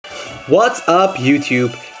What's up, YouTube?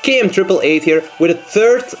 KM888 here with a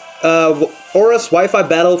third ORAS Wi-Fi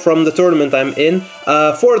battle from the tournament I'm in.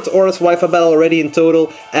 Fourth ORAS Wi-Fi battle already in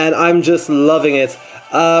total, and I'm just loving it.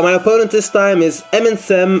 My opponent this time is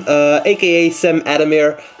Emincem, aka Sam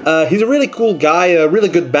Adamir. He's a really cool guy, a really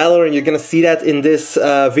good battler, and you're gonna see that in this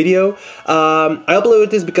video. I uploaded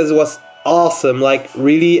this because it was awesome, like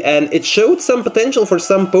really, and it showed some potential for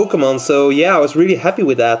some Pokemon, so yeah, I was really happy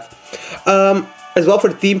with that. As well, for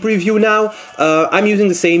the team preview now, I'm using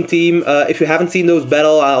the same team. If you haven't seen those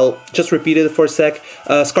battle, I'll just repeat it for a sec.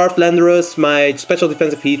 Scarf Landorus, my special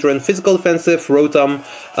defensive Heatran, physical defensive Rotom,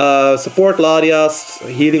 support Latias,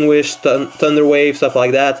 Healing Wish, Thunder Wave, stuff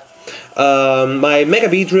like that. My Mega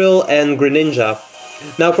Beedrill and Greninja.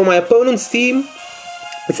 Now for my opponent's team,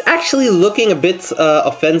 it's actually looking a bit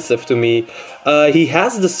offensive to me. He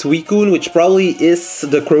has the Suicune, which probably is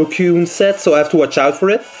the Crocoon set, so I have to watch out for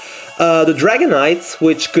it. The Dragonite,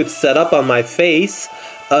 which could set up on my face,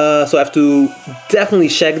 so I have to definitely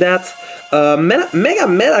check that. Mega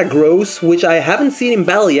Metagross, which I haven't seen in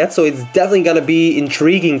battle yet, so it's definitely gonna be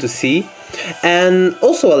intriguing to see. And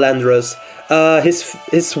also a Landorus.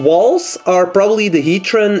 His walls are probably the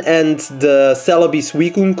Heatran and the Celebi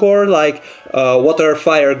Suicune core, like Water,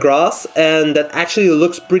 Fire, Grass, and that actually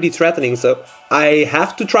looks pretty threatening, so I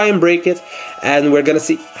have to try and break it, and we're gonna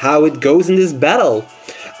see how it goes in this battle.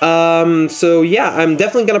 So yeah, I'm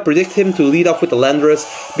definitely gonna predict him to lead off with the Landorus,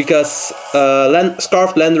 because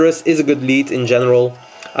Scarf Landorus is a good lead in general.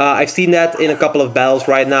 I've seen that in a couple of battles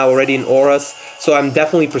right now already in ORAS, so I'm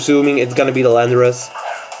definitely presuming it's gonna be the Landorus.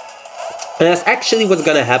 And that's actually what's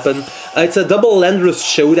gonna happen. It's a double Landorus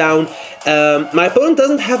showdown. My opponent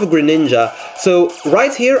doesn't have a Greninja, so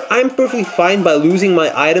right here I'm perfectly fine by losing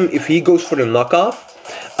my item if he goes for the knockoff.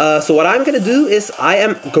 So what I'm gonna do is I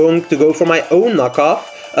am going to go for my own knockoff,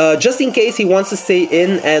 just in case he wants to stay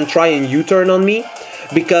in and try and U-turn on me,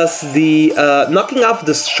 because the knocking off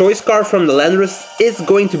the choice card from the Landorus is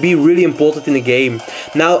going to be really important in the game.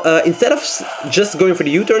 Now, instead of just going for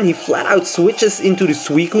the U-turn, he flat out switches into the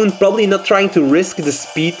Suicune, probably not trying to risk the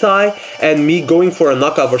speed tie and me going for a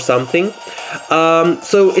knockoff or something.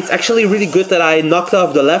 So it's actually really good that I knocked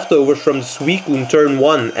off the leftovers from the Suicune turn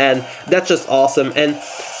 1, and that's just awesome. And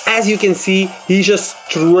as you can see, he just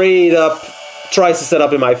straight up tries to set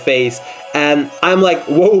up in my face, and I'm like,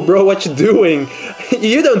 whoa bro, what you doing?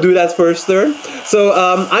 You don't do that first turn. So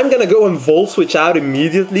I'm gonna go and Volt Switch out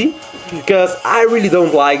immediately, because I really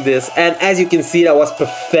don't like this, and as you can see, that was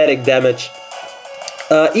pathetic damage.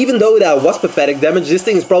 Even though that was pathetic damage, this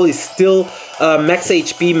thing is probably still max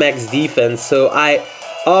HP, max defense, so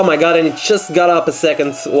oh my god, and it just got up a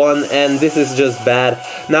second one, and this is just bad.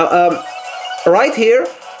 Now, right here,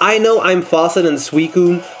 I know I'm faster than the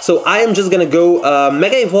Suicune, so I am just gonna go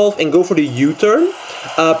Mega Evolve and go for the U-turn,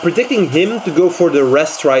 predicting him to go for the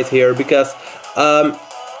rest right here, because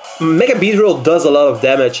Mega Beedrill does a lot of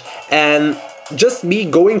damage, and just me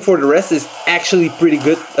going for the rest is actually pretty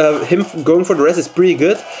good. Him going for the rest is pretty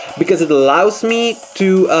good, because it allows me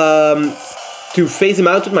to phase him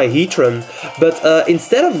out with my Heatran. But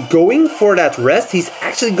instead of going for that rest, he's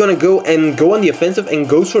actually gonna go on the offensive and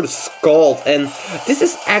goes for the Scald. And this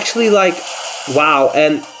is actually like, wow,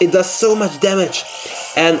 and it does so much damage.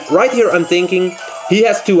 And right here I'm thinking, he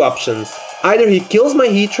has two options. Either he kills my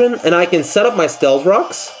Heatran and I can set up my Stealth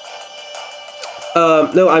Rocks.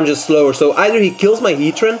 No, I'm just slower. So either he kills my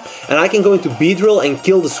Heatran and I can go into Beedrill and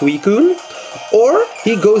kill the Suicune, or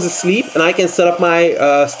he goes asleep and I can set up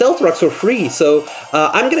my Stealth Rocks for free. So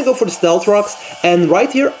I'm gonna go for the Stealth Rocks, and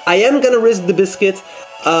right here I am gonna risk the Biscuit.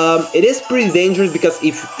 It is pretty dangerous, because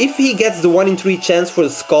if he gets the 1 in 3 chance for the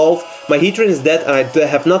Scald, my Heatran is dead and I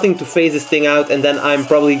have nothing to phase this thing out, and then I'm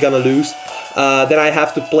probably gonna lose. Then I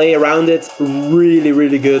have to play around it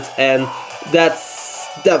really good, and that's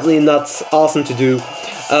definitely not awesome to do.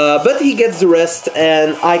 But he gets the rest,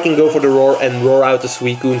 and I can go for the Roar and roar out the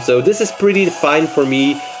Suicune, so this is pretty fine for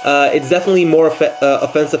me. It's definitely more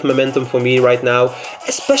offensive momentum for me right now,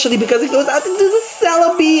 especially because it goes out into the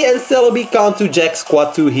Celebi, and Celebi can't do Jack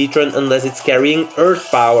Squat 2 Heatran unless it's carrying Earth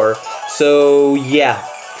Power. So yeah,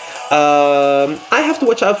 I have to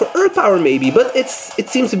watch out for Earth Power maybe, but it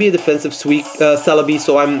seems to be a defensive Celebi,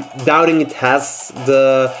 so I'm doubting it has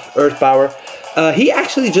the Earth Power. He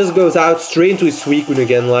actually just goes out straight into his Suicune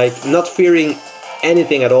again, like, not fearing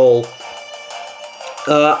anything at all.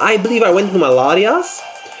 I believe I went into my Latias,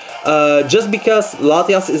 just because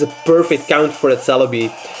Latias is a perfect count for that Celebi.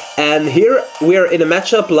 And here we are in a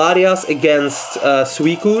matchup, Latias against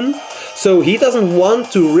Suicune, so he doesn't want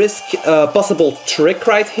to risk a possible trick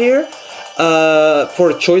right here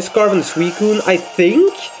for a Choice Scarf and Suicune, I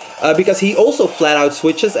think. because he also flat out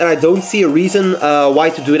switches, and I don't see a reason why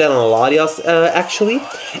to do that on Latias actually.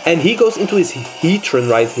 And he goes into his Heatran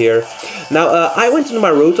right here. Now I went into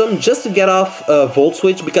my Rotom just to get off Volt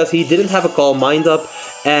Switch because he didn't have a Calm Mind up,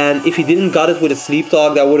 and if he didn't got it with a Sleep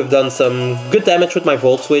Talk, that would have done some good damage with my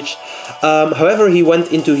Volt Switch. However, he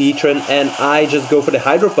went into Heatran, and I just go for the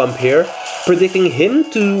Hydro Pump here, predicting him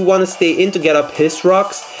to want to stay in to get up his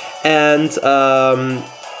rocks and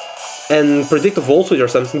predict a Volt Switch or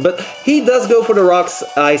something. But he does go for the rocks.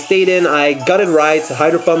 I stayed in, I got it right.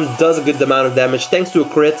 Hydro Pump does a good amount of damage thanks to a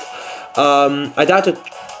crit. I doubt a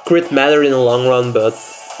crit mattered in the long run, but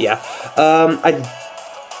yeah. I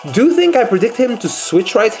do think I predict him to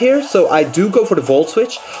switch right here, so I do go for the Volt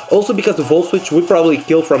Switch. Also because the Volt Switch would probably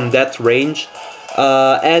kill from that range.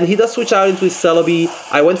 And he does switch out into his Celebi.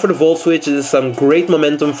 I went for the Volt Switch. It is some great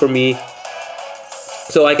momentum for me.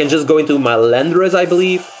 So I can just go into my Landorus, I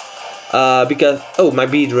believe. Because, oh, my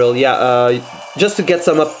Beedrill, yeah. Just to get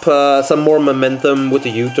some more momentum with the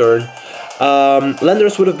U-turn.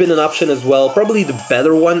 Landorus would have been an option as well. Probably the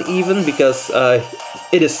better one even, because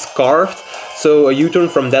it is Scarfed. So a U-turn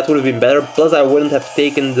from that would have been better. Plus I wouldn't have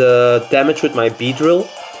taken the damage with my Beedrill.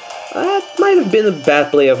 That might have been a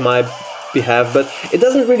bad play of my behalf, but it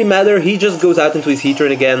doesn't really matter. He just goes out into his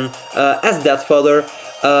Heatran again as Death Fodder.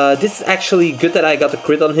 This is actually good that I got a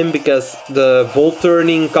crit on him because the Volt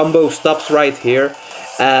Turning combo stops right here.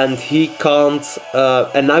 And he can't,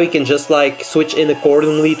 and now he can just like switch in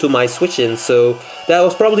accordingly to my switch in. So that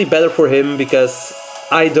was probably better for him because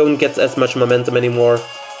I don't get as much momentum anymore.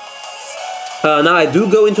 Now I do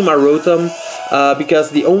go into my Rotom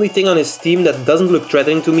because the only thing on his team that doesn't look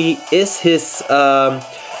threatening to me is his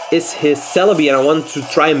Celebi, and I want to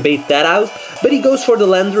try and bait that out. But he goes for the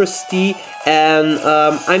Landorus T, and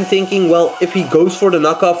I'm thinking, well, if he goes for the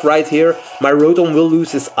knockoff right here, my Rotom will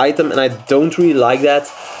lose his item, and I don't really like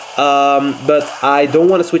that. But I don't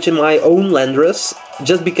want to switch in my own Landorus,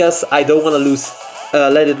 just because I don't want to lose,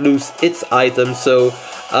 let it lose its item. So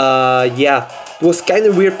yeah. It was kind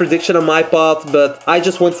of weird prediction on my part, but I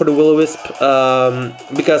just went for the Will-O-Wisp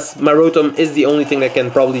because my Rotom is the only thing that can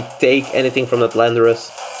probably take anything from that Landorus.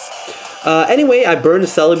 Anyway, I burned the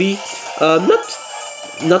Celebi.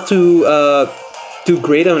 Not too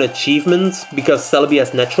great of an achievement because Celebi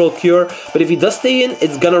has Natural Cure, but if he does stay in,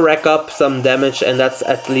 it's gonna rack up some damage, and that's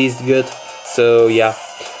at least good. So yeah,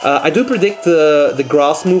 I do predict the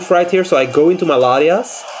Grass move right here, so I go into my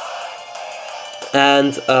Latias,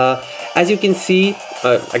 and as you can see,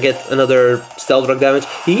 I get another Stealth Rock damage.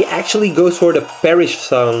 He actually goes for the Perish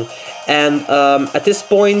Song, and at this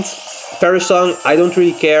point, Perish Song, I don't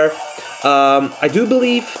really care. I do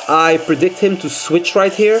believe I predict him to switch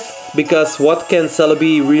right here, because what can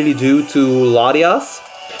Celebi really do to Latias?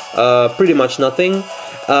 Pretty much nothing.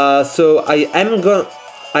 So I am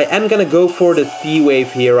gonna go for the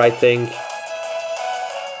T-Wave here, I think.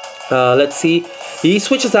 Let's see. He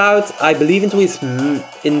switches out, I believe, into his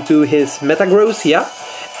Metagross, yeah,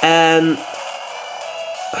 and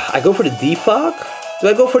I go for the Defog. Do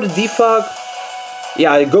I go for the Defog?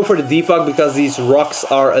 Yeah, I go for the Defog because these rocks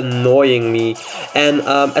are annoying me, and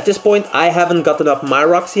at this point I haven't gotten up my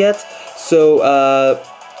rocks yet. So,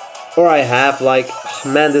 or I have, like,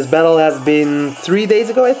 man, this battle has been 3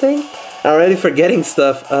 days ago, I think. I'm already forgetting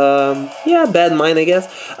stuff. Yeah, bad mind, I guess.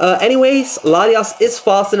 Anyways, Latias is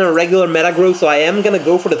fast in a regular Metagross, so I am gonna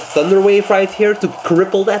go for the Thunder Wave right here to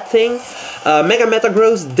cripple that thing. Mega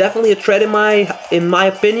Metagross, definitely a threat in my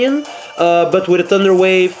opinion, but with a Thunder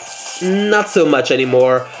Wave, not so much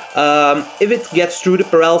anymore. If it gets through the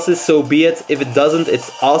paralysis, so be it. If it doesn't,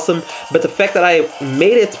 it's awesome. But the fact that I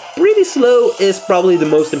made it pretty slow is probably the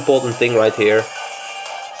most important thing right here.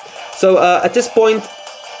 So at this point,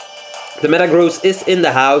 the Metagross is in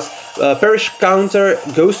the house. Perish counter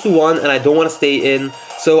goes to 1, and I don't want to stay in.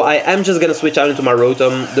 So I am just gonna switch out into my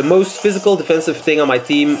Rotom. The most physical defensive thing on my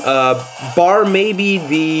team, bar maybe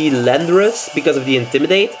the Landorus because of the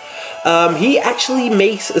Intimidate. He actually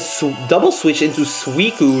makes a double switch into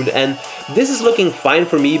Suicune, and this is looking fine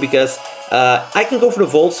for me because I can go for the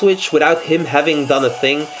Volt Switch without him having done a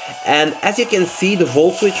thing. And as you can see, the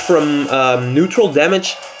Volt Switch from neutral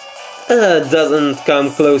damage doesn't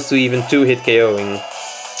come close to even 2-hit KOing.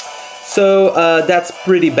 So that's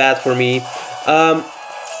pretty bad for me.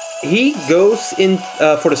 He goes in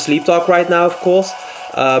for the Sleep Talk right now, of course,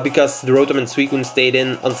 because the Rotom and Suicune stayed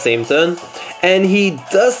in on the same turn. And he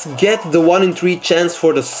does get the 1 in 3 chance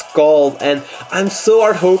for the Scald, and I'm so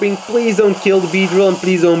hard hoping, please don't kill the Beedrill and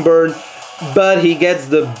please don't burn. But he gets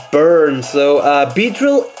the burn, so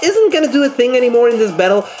Beedrill isn't gonna do a thing anymore in this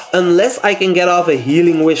battle unless I can get off a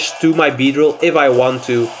Healing Wish to my Beedrill if I want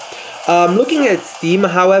to. Looking at its team,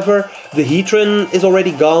 however, the Heatran is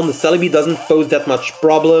already gone, the Celebi doesn't pose that much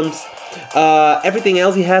problems. Everything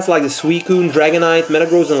else he has, like the Suicune, Dragonite,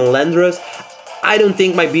 Metagross, and Landorus, I don't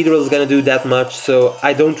think my Beedrill is gonna do that much, so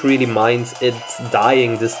I don't really mind it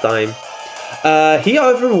dying this time. He,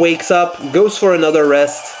 however, wakes up, goes for another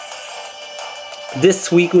rest. This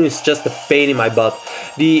Suicune is just a pain in my butt.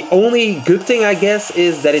 The only good thing, I guess,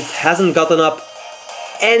 is that it hasn't gotten up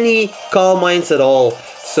any Calm Minds at all,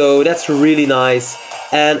 so that's really nice.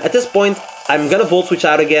 And at this point, I'm gonna Volt Switch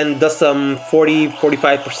out again, does some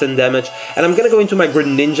 40-45% damage, and I'm gonna go into my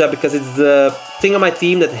Greninja because it's the thing on my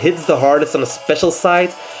team that hits the hardest on a special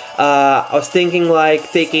side. I was thinking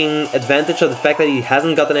like taking advantage of the fact that he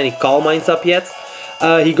hasn't gotten any Calm Minds up yet.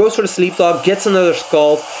 He goes for the Sleep Talk, gets another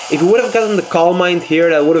Scald. If he would have gotten the Calm Mind here,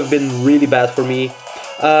 that would have been really bad for me.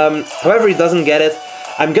 However, he doesn't get it.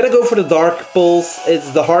 I'm gonna go for the Dark Pulse.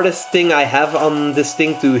 It's the hardest thing I have on this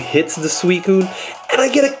thing to hit the Suicune. And I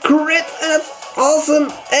get a crit, and that's awesome.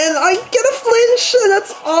 And I get a flinch, and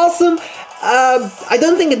that's awesome. I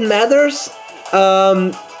don't think it matters.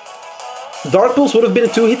 Dark Pulse would have been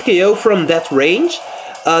a 2-hit KO from that range.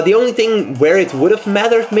 The only thing where it would have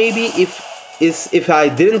mattered maybe is if I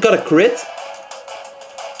didn't got a crit.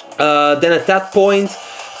 Then at that point,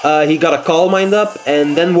 he got a Calm Mind up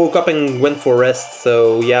and then woke up and went for rest.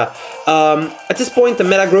 So yeah, at this point the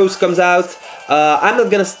Metagross comes out. I'm not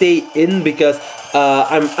gonna stay in because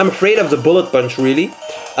I'm afraid of the Bullet Punch really.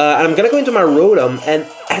 And I'm gonna go into my Rotom, and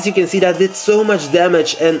as you can see, that did so much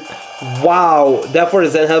damage, and wow, that for the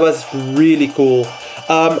Zen Headbutt is really cool.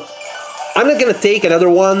 I'm not gonna take another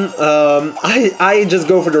one. I just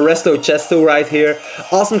go for the Resto Chesto right here.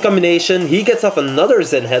 Awesome combination. He gets off another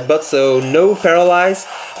Zen Headbutt, so no Paralyze.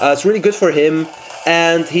 It's really good for him,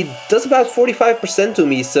 and he does about 45% to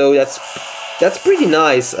me, so that's pretty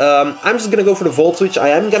nice. I'm just gonna go for the Volt Switch. I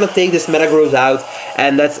am gonna take this Metagross out,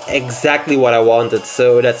 and that's exactly what I wanted,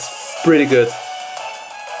 so that's pretty good.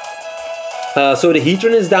 So the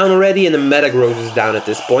Heatran is down already, and the Metagross is down at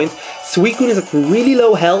this point. Suicune is at really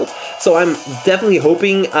low health, so I'm definitely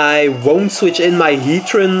hoping I won't switch in my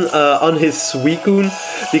Heatran on his Suicune,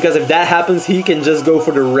 because if that happens, he can just go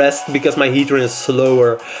for the rest, because my Heatran is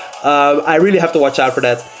slower. I really have to watch out for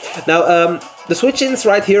that. Now, the switch-ins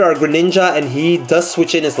right here are Greninja, and he does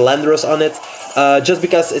switch in his Landorus on it, just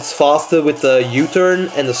because it's faster with the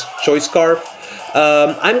U-turn and the Choice Scarf.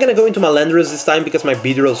 I'm gonna go into my Landorus this time because my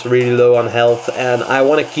Beedrill is really low on health and I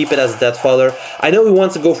want to keep it as Death Fodder. I know he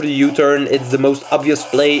wants to go for the U-turn, it's the most obvious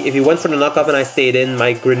play. If he went for the knockoff and I stayed in,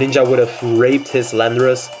 my Greninja would have raped his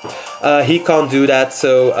Landorus. He can't do that,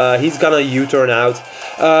 so he's gonna U-turn out.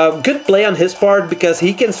 Good play on his part because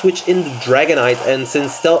he can switch in the Dragonite, and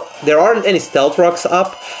since there aren't any Stealth Rocks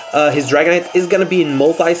up, his Dragonite is gonna be in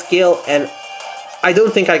multi-scale, and I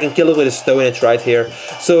don't think I can kill it with a Stone Edge right here.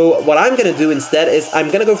 So what I'm gonna do instead is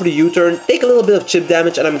I'm gonna go for the U-turn, take a little bit of chip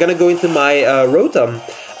damage, and I'm gonna go into my Rotom.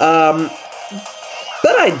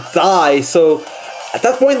 But I die, so at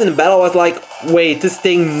that point in the battle I was like, wait, this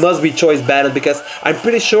thing must be choice banned, because I'm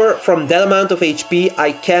pretty sure from that amount of HP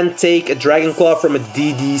I can take a Dragon Claw from a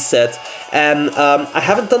DD set. And I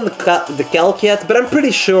haven't done the calc yet, but I'm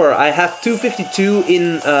pretty sure I have 252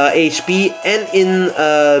 in HP and in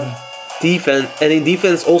defense, and in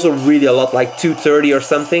defense also really a lot, like 230 or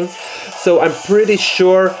something. So I'm pretty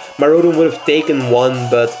sure my Rotom would have taken one,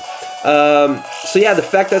 but so yeah, the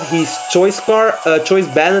fact that he's choice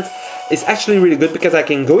banned is actually really good, because I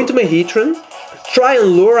can go into my Heatran, try and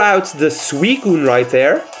lure out the Suicune right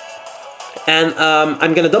there, and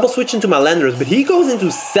I'm gonna double switch into my Landorus, but he goes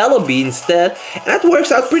into Celebi instead, and that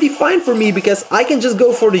works out pretty fine for me because I can just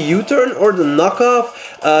go for the U-turn or the knockoff,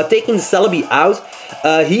 taking the Celebi out.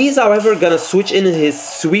 He's, however, gonna switch in his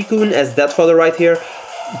Suicune as Death Fodder right here.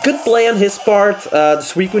 Good play on his part. The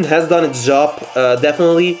Suicune has done its job,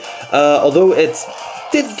 definitely, although it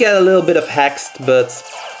did get a little bit of hexed, but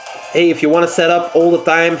hey, if you want to set up all the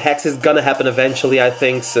time, hex is gonna happen eventually, I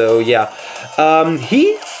think, so yeah.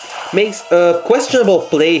 He makes a questionable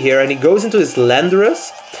play here, and he goes into his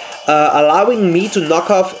Landorus, allowing me to knock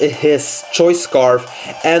off his Choice Scarf,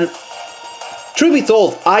 and truth be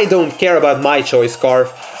told, I don't care about my Choice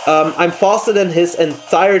Scarf. I'm faster than his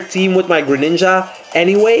entire team with my Greninja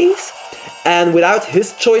anyways, and without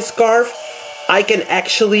his Choice Scarf, I can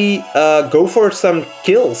actually go for some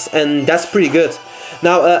kills, and that's pretty good.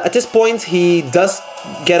 Now, at this point, he does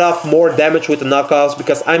get off more damage with the knockoffs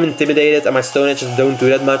because I'm intimidated and my Stone Edges don't do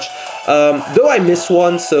that much. Though I miss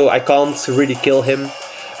one, so I can't really kill him.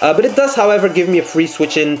 But it does, however, give me a free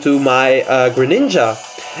switch into my Greninja.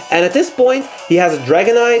 And at this point, he has a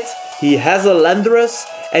Dragonite, he has a Landorus,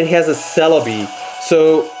 and he has a Celebi.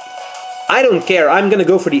 So I don't care. I'm gonna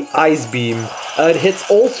go for the Ice Beam. It hits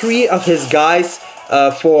all 3 of his guys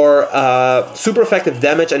for super effective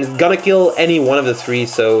damage, and it's gonna kill any one of the 3.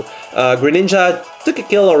 So Greninja took a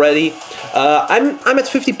kill already. I'm at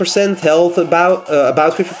 50% health, about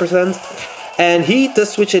 50%. And he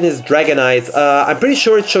does switch in his Dragonite. I'm pretty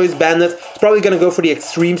sure it's Choice Bandit. It's probably gonna go for the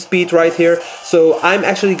extreme speed right here. So I'm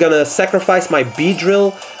actually gonna sacrifice my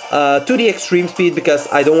Beedrill to the extreme speed because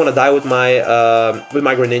I don't want to die with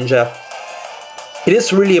my Greninja. It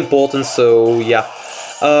is really important, so yeah.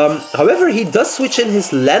 However, he does switch in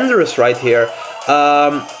his Landorus right here.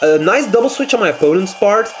 A nice double switch on my opponent's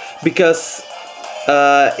part, because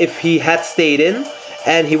if he had stayed in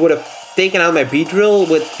and he would have taken out my Beedrill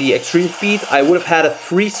with the extreme speed, I would have had a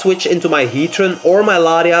free switch into my Heatran or my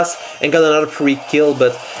Latias and got another free kill,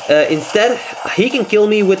 but instead he can kill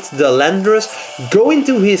me with the Landorus, go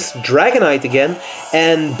into his Dragonite again,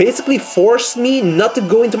 and basically force me not to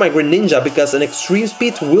go into my Greninja, because an extreme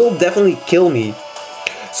speed will definitely kill me.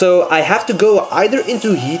 So I have to go either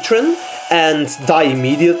into Heatran and die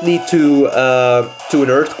immediately to an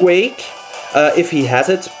Earthquake, if he has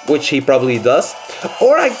it, which he probably does,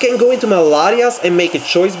 or I can go into my Latias and make a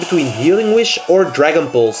choice between Healing Wish or Dragon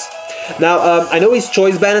Pulse. Now, I know he's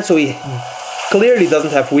Choice Bandit, so he clearly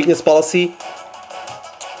doesn't have weakness policy,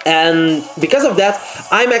 and because of that,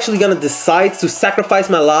 I'm actually gonna decide to sacrifice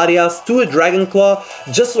my Latias to a Dragon Claw,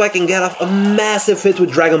 just so I can get off a massive hit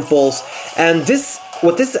with Dragon Pulse. And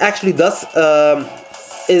what this actually does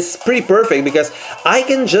is pretty perfect, because I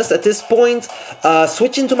can just at this point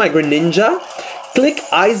switch into my Greninja, click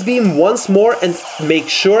Ice Beam once more, and make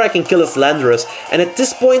sure I can kill his Landorus. And at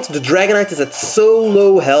this point, the Dragonite is at so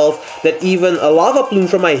low health that even a Lava Plume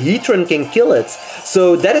from my Heatran can kill it.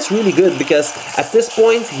 So that is really good, because at this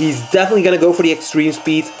point, he's definitely gonna go for the extreme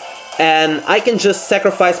speed, and I can just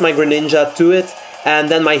sacrifice my Greninja to it, and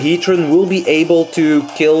then my Heatran will be able to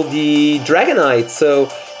kill the Dragonite. So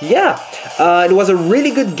yeah, it was a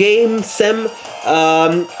really good game, Sem.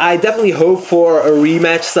 I definitely hope for a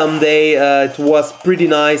rematch someday. It was pretty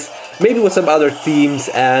nice, maybe with some other teams,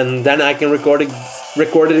 and then I can record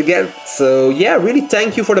it again. So yeah, really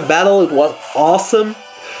thank you for the battle, it was awesome.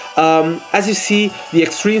 As you see, the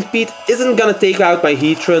extreme speed isn't gonna take out my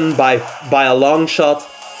Heatran by a long shot.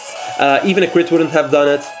 Even a crit wouldn't have done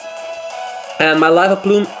it. And my Lava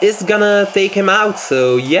Plume is gonna take him out,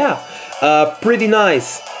 so yeah, pretty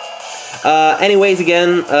nice. Anyways,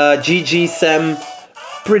 again, GG Sem,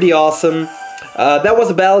 pretty awesome. That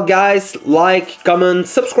was a battle, guys. Like, comment,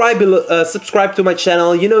 subscribe to my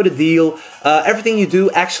channel. You know the deal. Everything you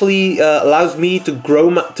do actually allows me to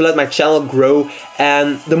grow, to let my channel grow.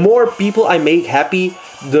 And the more people I make happy,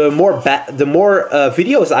 the more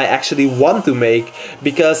videos I actually want to make,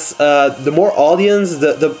 because the more audience,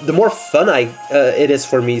 the more fun it is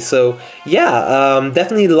for me. So yeah,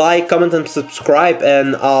 definitely like, comment, and subscribe,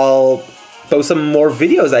 and I'll post some more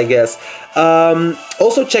videos, I guess.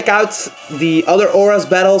 Also check out the other ORAS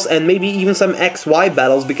battles, and maybe even some XY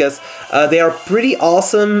battles, because they are pretty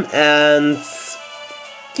awesome. And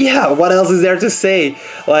yeah, what else is there to say?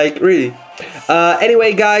 Like, really.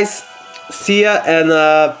 Anyway, guys, see ya, and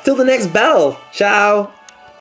till the next battle. Ciao.